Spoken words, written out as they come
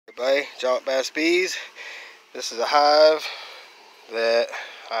by Giant Bass Bees. This is a hive that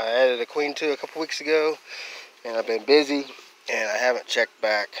I added a queen to a couple weeks ago, and I've been busy and I haven't checked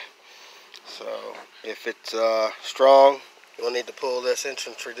back. So if it's strong, you'll need to pull this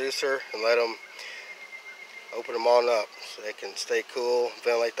introducer and let them open them on up so they can stay cool,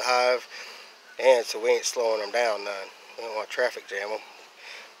 ventilate the hive, and so we ain't slowing them down none. We don't want to traffic jam them.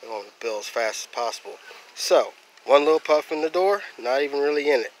 We want to build as fast as possible. So one little puff in the door, not even really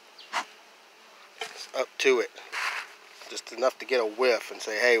in it. It's up to it. Just enough to get a whiff and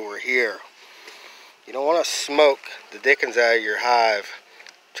say, hey, we're here. You don't want to smoke the dickens out of your hive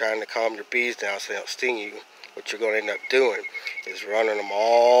trying to calm your bees down so they don't sting you. What you're going to end up doing is running them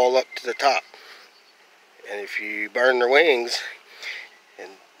all up to the top. And if you burn their wings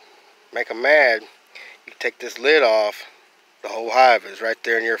and make them mad, you take this lid off, the whole hive is right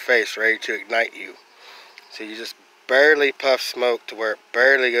there in your face, ready to ignite you. So you just barely puff smoke to where it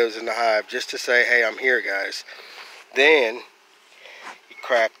barely goes in the hive, just to say, hey, I'm here, guys. Then you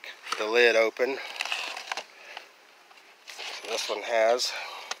crack the lid open. So this one has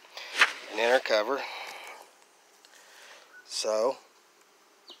an inner cover. So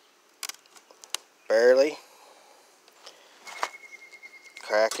barely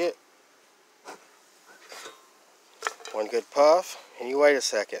crack it. One good puff, and you wait a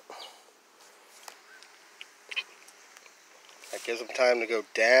second. That gives them time to go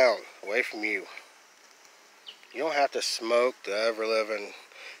down, away from you. You don't have to smoke the ever-living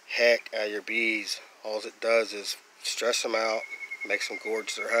heck out of your bees. All it does is stress them out, makes them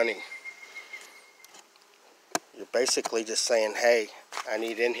gorge their honey. You're basically just saying, hey, I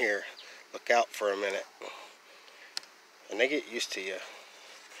need in here. Look out for a minute. And they get used to you.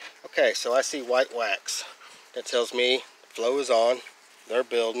 Okay, so I see white wax. That tells me the flow is on. They're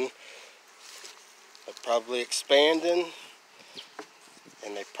building. They're probably expanding.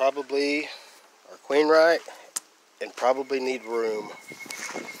 And they probably are queen right and probably need room.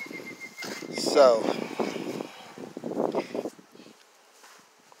 So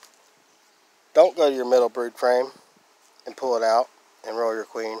don't go to your middle brood frame and pull it out and roll your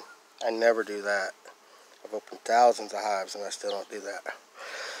queen. I never do that. I've opened thousands of hives and I still don't do that.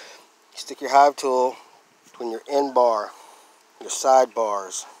 You stick your hive tool between your end bar, your side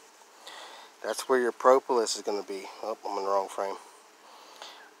bars. That's where your propolis is going to be. Oh, I'm in the wrong frame.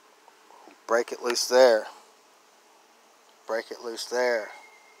 Break it loose there. Break it loose there.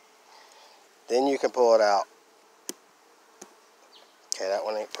 Then you can pull it out. Okay, that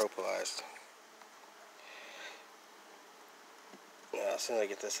one ain't propolized. Yeah, as soon as I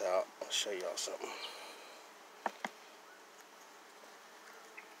get this out, I'll show you all something.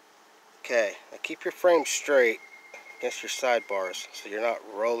 Okay, now keep your frame straight against your sidebars so you're not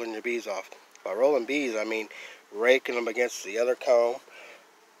rolling your bees off. By rolling bees, I mean raking them against the other comb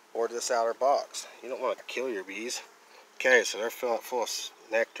or this outer box. You don't want to kill your bees. Okay, so they're filling it full of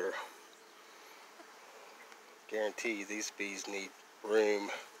nectar. Guarantee you these bees need room.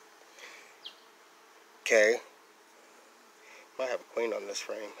 Okay. Might have a queen on this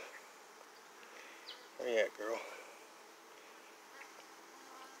frame. Where you at, girl?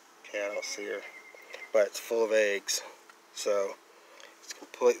 Okay, I don't see her. But it's full of eggs. So it's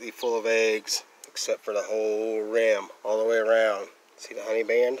completely full of eggs except for the whole rim all the way around. See the honey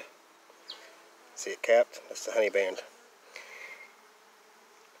band? See it capped? That's the honey band.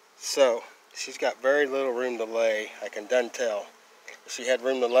 So she's got very little room to lay. I can done tell. If she had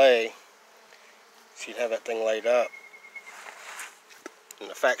room to lay, she'd have that thing laid up. And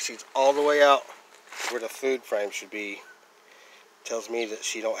the fact she's all the way out where the food frame should be tells me that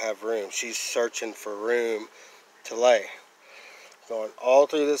she don't have room. She's searching for room to lay. Going all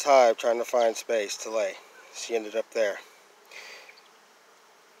through this hive trying to find space to lay. She ended up there.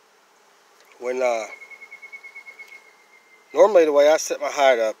 When normally the way I set my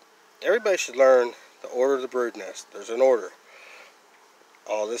hive up, everybody should learn the order of the brood nest. There's an order.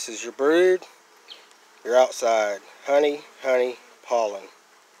 Oh, this is your brood. You're outside. Honey, honey, pollen.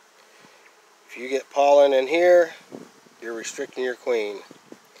 If you get pollen in here, you're restricting your queen.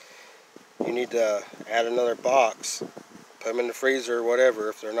 You need to add another box. Put them in the freezer or whatever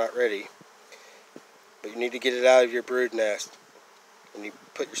if they're not ready. But you need to get it out of your brood nest. When you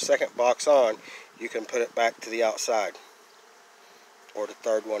put your second box on, you can put it back to the outside. Or the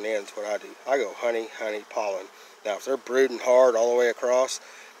third one in is what I do. I go honey, honey, pollen. Now if they're brooding hard all the way across,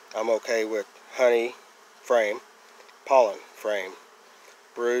 I'm okay with honey, frame, pollen, frame.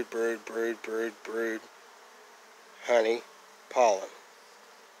 Brood, brood, brood, brood, brood, honey, pollen.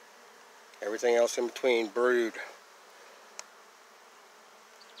 Everything else in between, brood.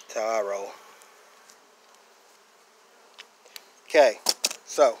 That's how I roll. Okay,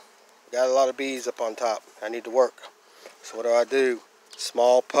 so got a lot of bees up on top. I need to work. So what do?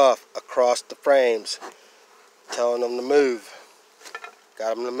 Small puff across the frames, telling them to move.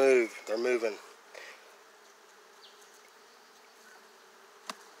 Got them to move. They're moving.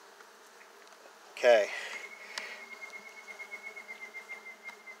 Okay.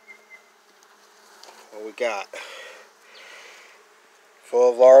 What we got?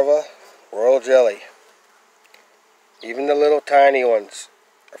 Full of larvae, royal jelly. Even the little tiny ones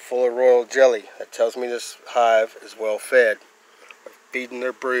are full of royal jelly. That tells me this hive is well fed. They're feeding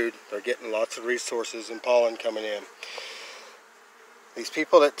their brood. They're getting lots of resources and pollen coming in. These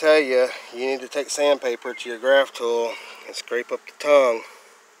people that tell you you need to take sandpaper to your graft tool and scrape up the tongue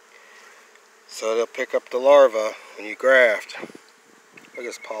so they'll pick up the larva when you graft. Look at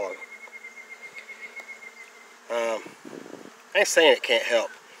this pollen. I ain't saying it can't help,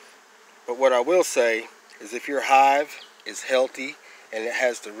 but what I will say is if your hive is healthy and it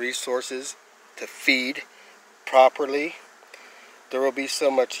has the resources to feed properly, there will be so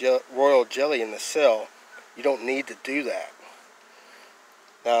much royal jelly in the cell, you don't need to do that.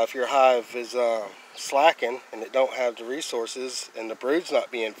 Now if your hive is slacking and it don't have the resources and the brood's not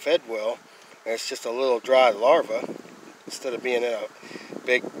being fed well, and it's just a little dry larva, instead of being in a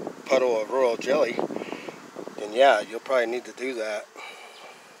big puddle of royal jelly, then yeah, you'll probably need to do that.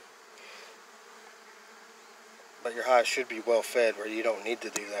 But your hive should be well fed where you don't need to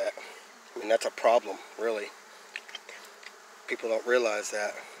do that. I mean, that's a problem, really. People don't realize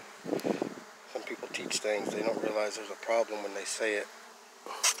that. Some people teach things, they don't realize there's a problem when they say it.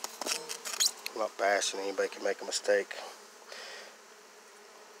 I'm not bashing anybody can make a mistake.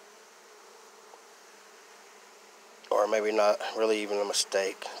 Or maybe not really even a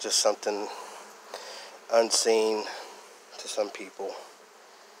mistake, just something unseen to some people.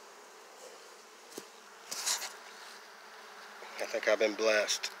 I think I've been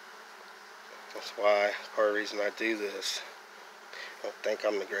blessed. That's why, part of the reason I do this. I don't think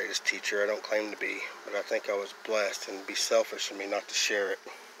I'm the greatest teacher, I don't claim to be, but I think I was blessed, and it'd be selfish of me not to share it.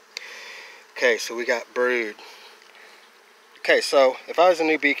 Okay, so we got brood. Okay, so if I was a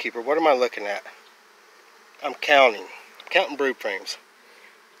new beekeeper, what am I looking at? I'm counting brood frames.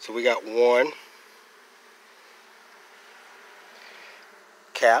 So we got one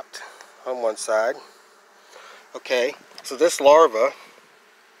capped on one side. Okay, so this larva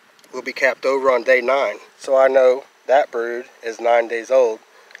will be capped over on day 9. So I know that brood is 9 days old.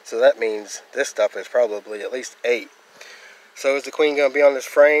 So that means this stuff is probably at least 8. So is the queen going to be on this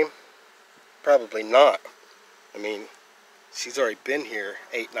frame? Probably not. I mean, she's already been here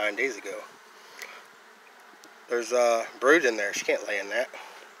 8-9 days ago. There's a brood in there. She can't lay in that.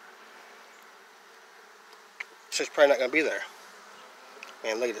 She's probably not going to be there.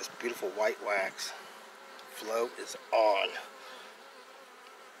 Man, look at this beautiful white wax. Flow is on.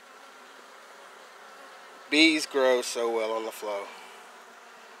 Bees grow so well on the flow.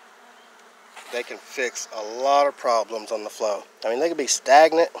 They can fix a lot of problems on the flow. I mean, they can be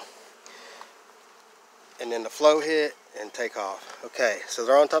stagnant and then the flow hit and take off. Okay, so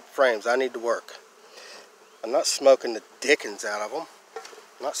they're on top of frames. I need to work. I'm not smoking the dickens out of them.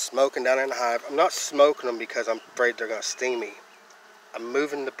 I'm not smoking down in the hive. I'm not smoking them because I'm afraid they're going to sting me. I'm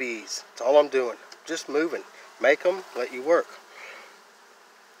moving the bees. That's all I'm doing. Just moving. Make them let you work.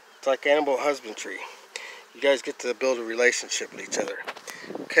 It's like animal husbandry. You guys get to build a relationship with each other.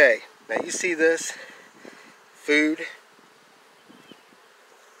 Okay, now you see this food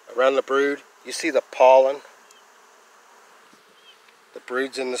around the brood. You see the pollen. The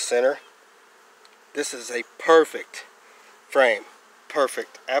brood's in the center. This is a perfect frame.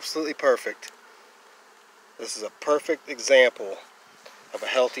 Perfect. Absolutely perfect. This is a perfect example of a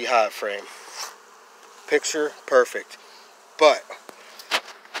healthy hive frame. Picture perfect. But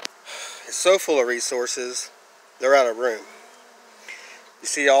it's so full of resources, they're out of room. You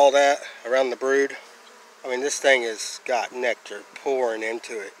see all that around the brood? I mean, this thing has got nectar pouring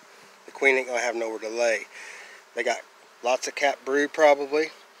into it. The queen ain't gonna have nowhere to lay. They got lots of capped brood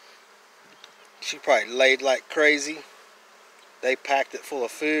probably. She probably laid like crazy. They packed it full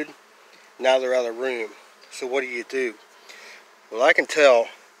of food. Now they're out of room. So what do? Well, I can tell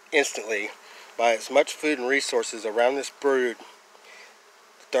instantly by as much food and resources around this brood,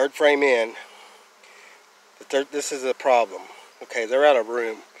 the third frame in, this is a problem. Okay, they're out of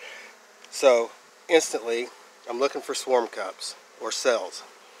room. So instantly, I'm looking for swarm cups or cells.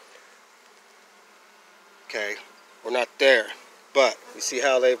 Okay, we're not there. But you see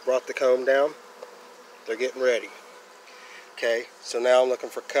how they've brought the comb down? They're getting ready. Okay, so now I'm looking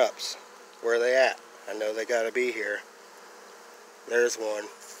for cups. Where are they at? I know they gotta be here. There's one.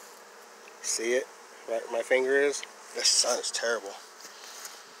 See it? Right where my finger is? The sun is terrible.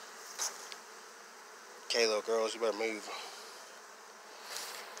 Okay, little girls, you better move.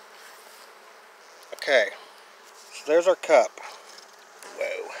 Okay, so there's our cup.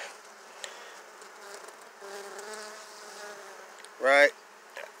 Whoa. Right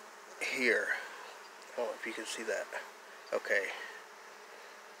here. I don't know if you can see that. Okay.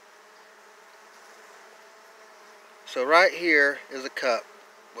 So right here is a cup.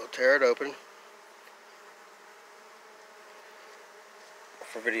 We'll tear it open.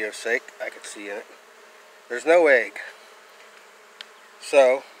 For video's sake, I can see in it. There's no egg.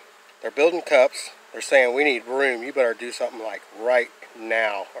 So, they're building cups. They're saying, we need room. You better do something like right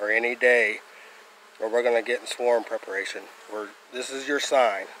now or any day, or we're going to get in swarm preparation. This is your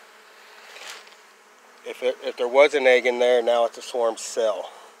sign. If there was an egg in there, now it's a swarm cell.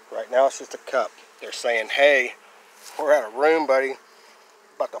 Right now it's just a cup. They're saying, hey, we're out of room, buddy.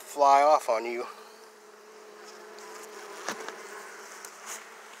 About to fly off on you.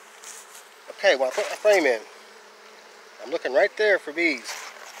 Okay, well, I put my frame in. I'm looking right there for bees.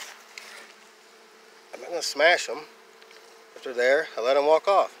 I'm not going to smash them. If they're there, I let them walk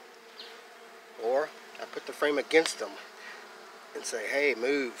off. Or I put the frame against them and say, hey,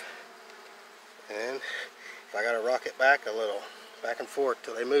 move. And if I got to rock it back a little, back and forth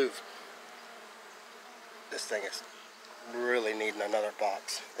till they move. This thing is really needing another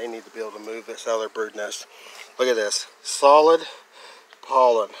box. They need to be able to move this out of their brood nest. Look at this. Solid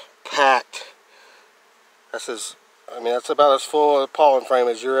pollen. Packed. That's about as full a pollen frame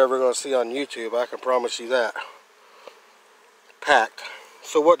as you're ever going to see on YouTube. I can promise you that. Packed.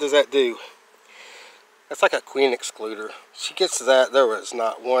 So what does that do? That's like a queen excluder. She gets to that, there was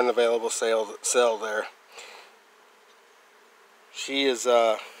not one available cell there. She is,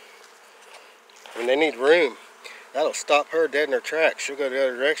 they need room. That'll stop her dead in her tracks. She'll go the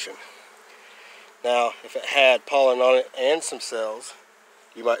other direction. Now, if it had pollen on it and some cells,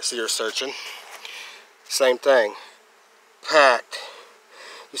 you might see her searching. Same thing. Packed.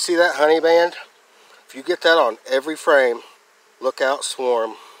 You see that honey band? If you get that on every frame, look out,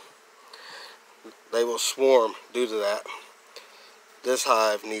 swarm. They will swarm due to that. This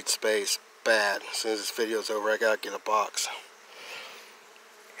hive needs space bad. As soon as this video's over, I gotta get a box.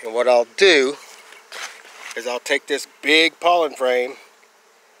 And what I'll do is I'll take this big pollen frame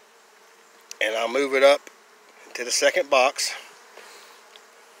and I'll move it up to the second box.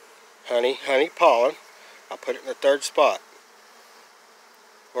 Honey, pollen. I'll put it in the third spot.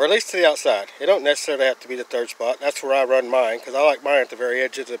 Or at least to the outside. It don't necessarily have to be the third spot. That's where I run mine, because I like mine at the very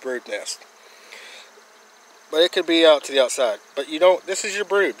edge of the brood nest. But it could be out to the outside. But you don't, this is your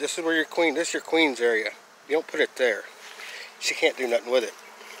brood. This is where your queen, this is your queen's area. You don't put it there. She can't do nothing with it.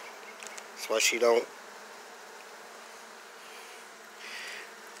 That's why she don't.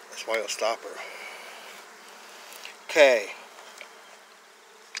 That's why it'll stop her. Okay.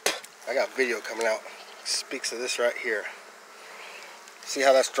 I got video coming out. Speaks of this right here. See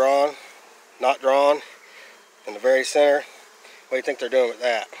how that's drawn? Not drawn? In the very center? What do you think they're doing with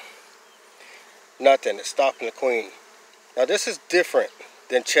that? Nothing. It's stopping the queen. Now this is different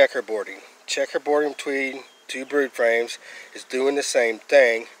than checkerboarding. Checkerboarding between two brood frames is doing the same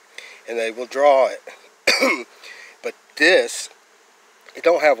thing, and they will draw it. But this, it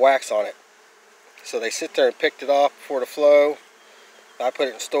don't have wax on it. So they sit there and picked it off before the flow. I put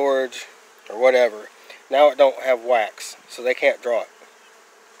it in storage or whatever. Now it don't have wax, so they can't draw it.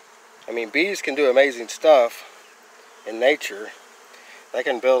 I mean, bees can do amazing stuff in nature. They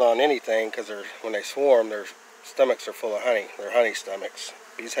can build on anything because when they swarm, their stomachs are full of honey. They're honey stomachs.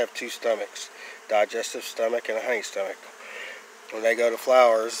 Bees have two stomachs, digestive stomach and a honey stomach. When they go to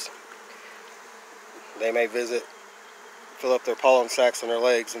flowers, they may fill up their pollen sacs on their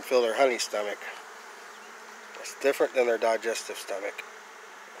legs and fill their honey stomach. It's different than their digestive stomach.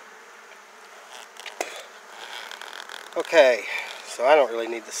 Okay, so I don't really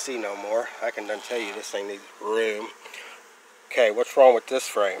need to see no more. I can done tell you this thing needs room. Okay, what's wrong with this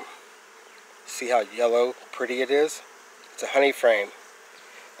frame? See how yellow pretty it is? It's a honey frame.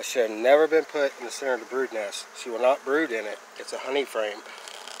 It should have never been put in the center of the brood nest. She will not brood in it. It's a honey frame.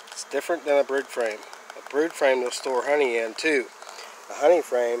 It's different than a brood frame. A brood frame they'll store honey in too. A honey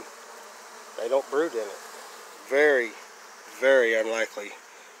frame, they don't brood in it. Very, very unlikely.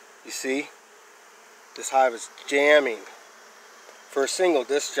 You see? This hive is jamming. For a single,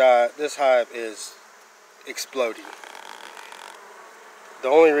 this hive is exploding. The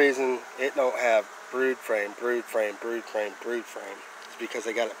only reason it don't have brood frame is because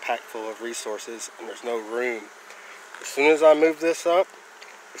they got it packed full of resources and there's no room. As soon as I move this up,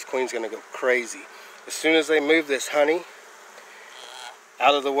 this queen's gonna go crazy. As soon as they move this honey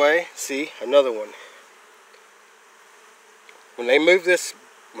out of the way, see, another one. When they move this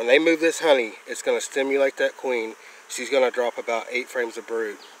When they move this honey, it's going to stimulate that queen. She's going to drop about 8 frames of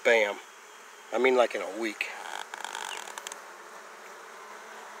brood. Bam. I mean like in a week.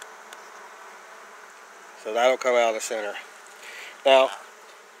 So that'll come out of the center. Now,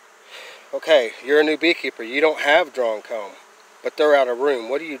 okay, you're a new beekeeper. You don't have drawn comb, but they're out of room.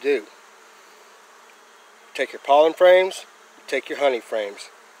 What do? Take your pollen frames, take your honey frames.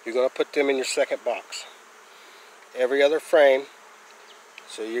 You're going to put them in your second box. Every other frame,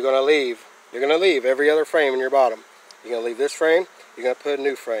 so you're going to leave every other frame in your bottom. You're going to leave this frame, you're going to put a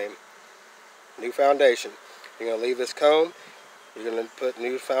new frame, new foundation. You're going to leave this comb, you're going to put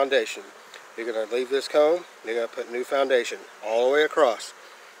new foundation. You're going to leave this comb, you're going to put new foundation all the way across.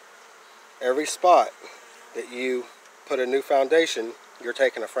 Every spot that you put a new foundation, you're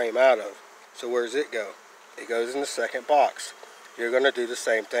taking a frame out of. So where does it go? It goes in the second box. You're going to do the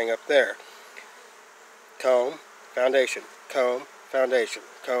same thing up there. Comb, foundation, comb, foundation,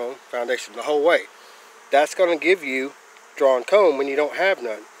 comb, foundation, the whole way. That's going to give you drawn comb when you don't have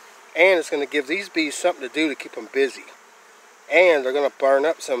none. And it's going to give these bees something to do to keep them busy. And they're going to burn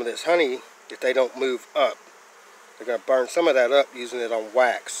up some of this honey if they don't move up. They're going to burn some of that up using it on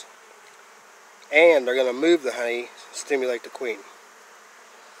wax. And they're going to move the honey, stimulate the queen.